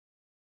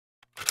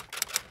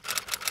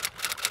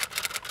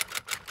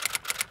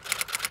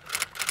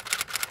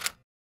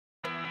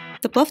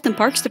The Bluffton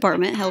Parks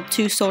Department held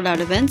 2 sold-out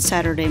events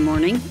Saturday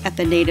morning at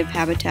the Native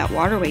Habitat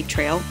Waterway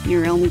Trail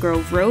near Elm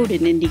Grove Road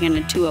in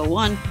Indiana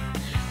 201.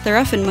 The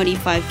Rough and Muddy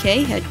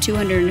 5K had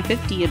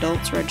 250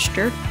 adults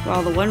register,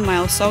 while the 1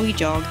 mile Soggy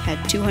Jog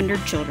had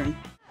 200 children.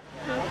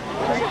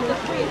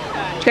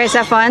 Did you guys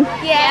have fun?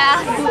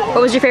 Yeah. What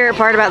was your favorite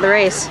part about the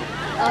race?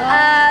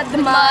 The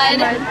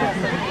mud.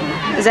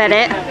 Is that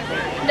it?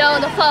 No,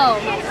 the foam.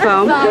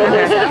 Foam?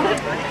 Okay.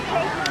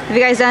 Have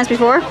you guys done this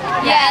before?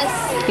 Yes.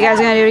 You guys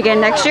gonna do it again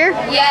next year?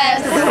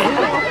 Yes.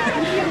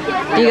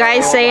 Do you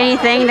guys say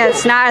anything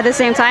that's not at the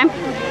same time? No.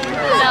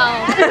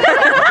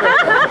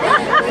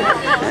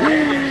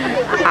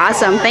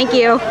 Awesome, thank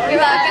you. You're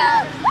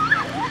welcome.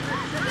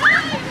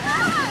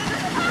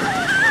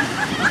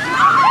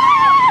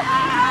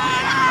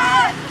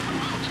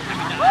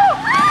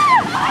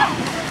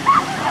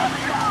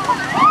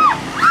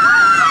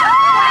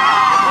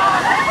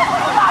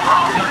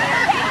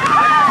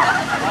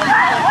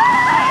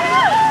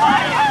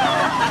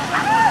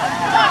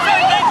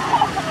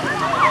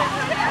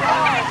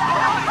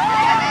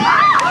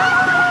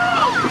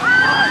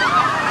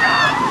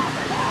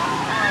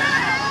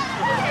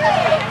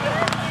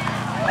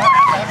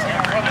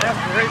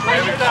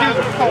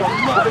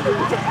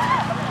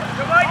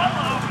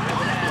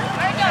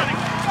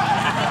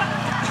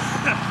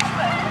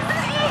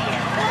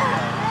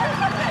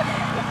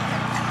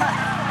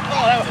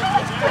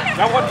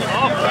 Now what do you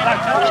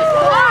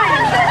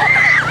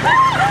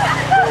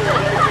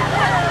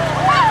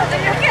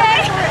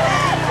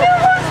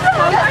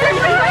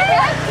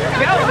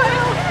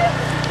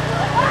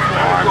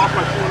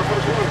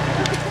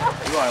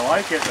I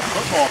like it, the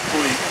football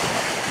cleat.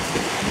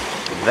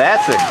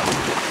 That's it.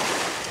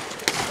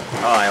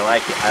 Oh, I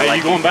like it. Hey,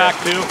 you going back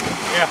too?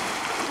 Yeah.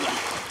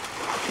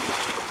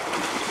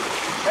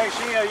 Hey,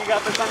 Shia, you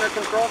got this under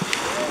control?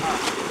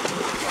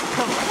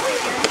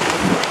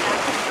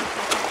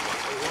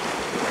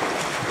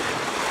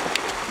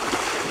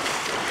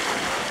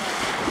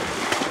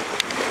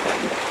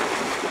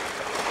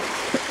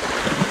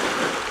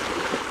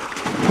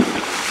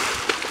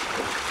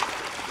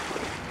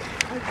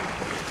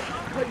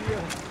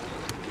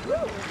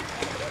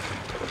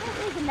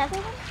 There's another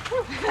one?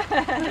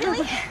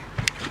 Really?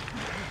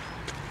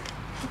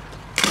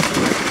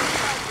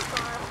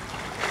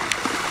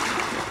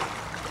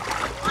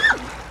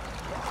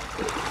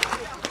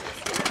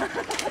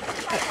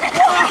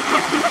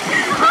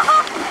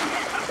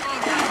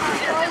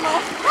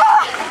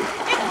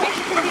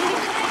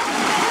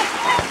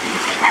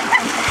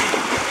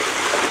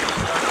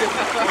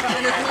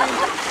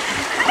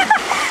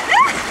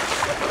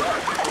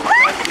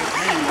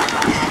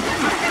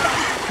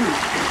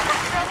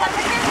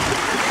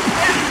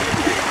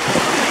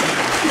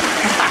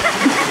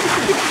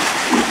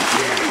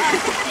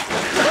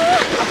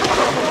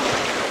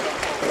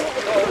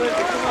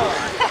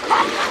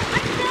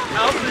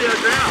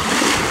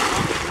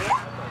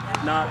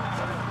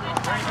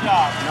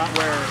 Not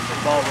where the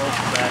ball rolls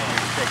back and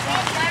take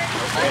off.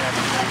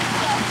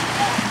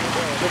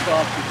 Look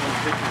off before the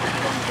pitcher is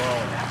on the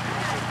ball.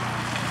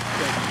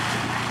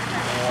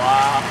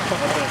 Wow.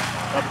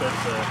 Up at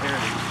the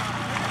Heritage.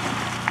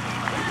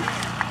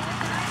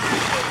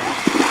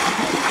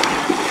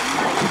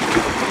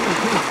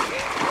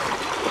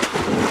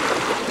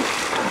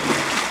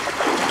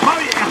 Oh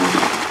yeah!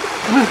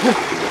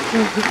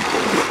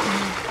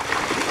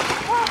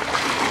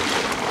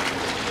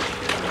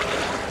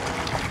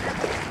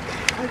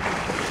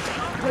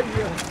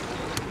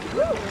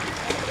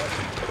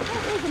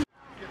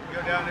 Go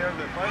down there to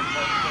the place.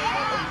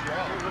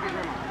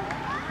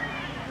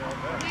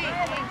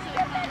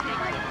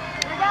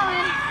 We're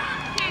going.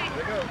 There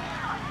you go.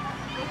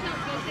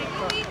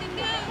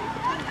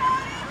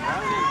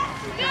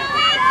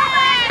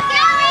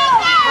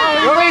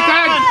 Go,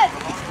 Ethan!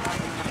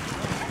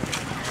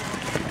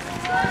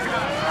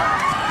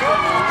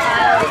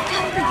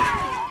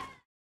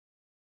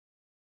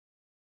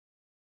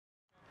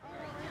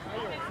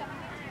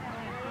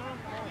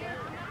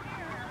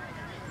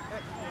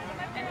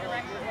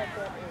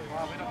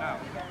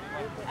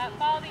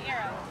 Follow the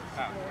arrow.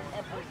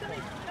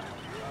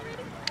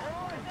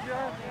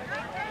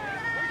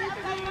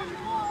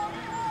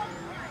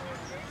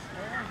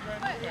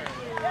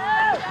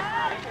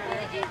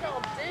 Keep going! Keep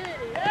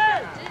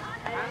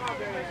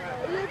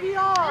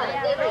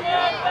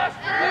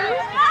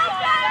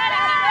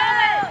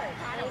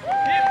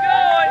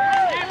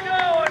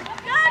going!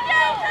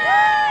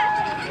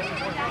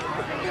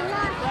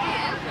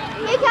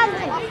 Here comes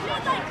it.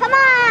 Come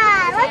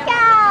on, let's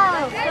go.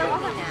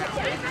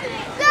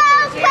 Go,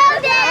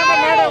 Cody! I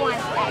have another one.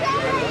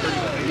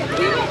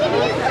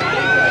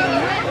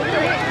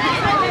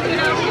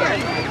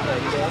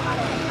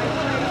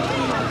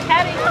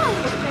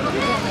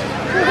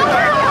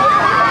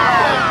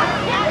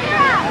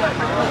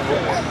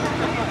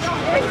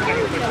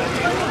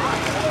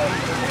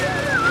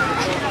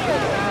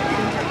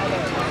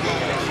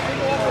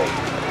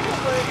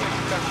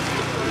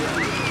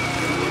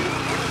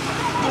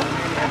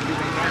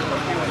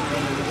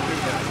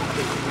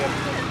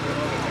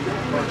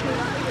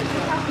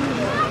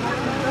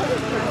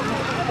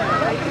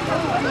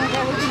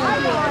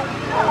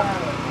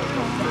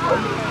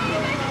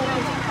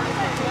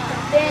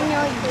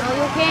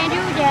 you can't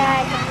do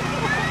that.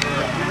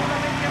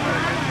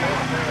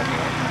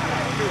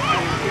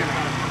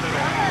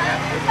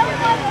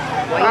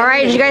 All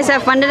right, did you guys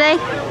have fun today?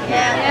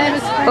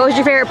 What was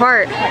your favorite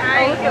part?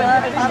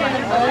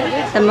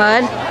 The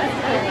mud?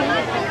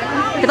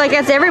 I feel like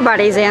that's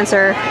everybody's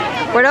answer.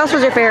 What else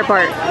was your favorite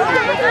part?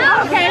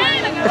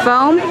 The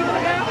foam?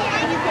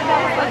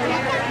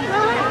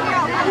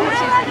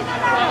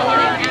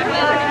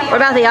 What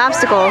about the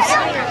obstacles?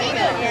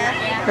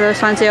 Were those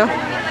fun too?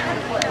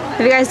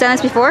 Have you guys done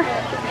this before?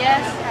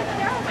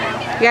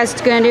 Yes. You guys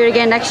gonna do it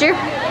again next year?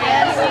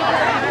 Yes.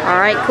 All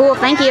right, cool,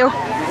 thank you.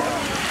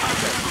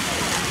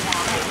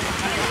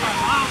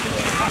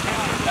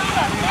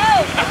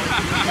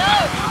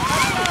 No.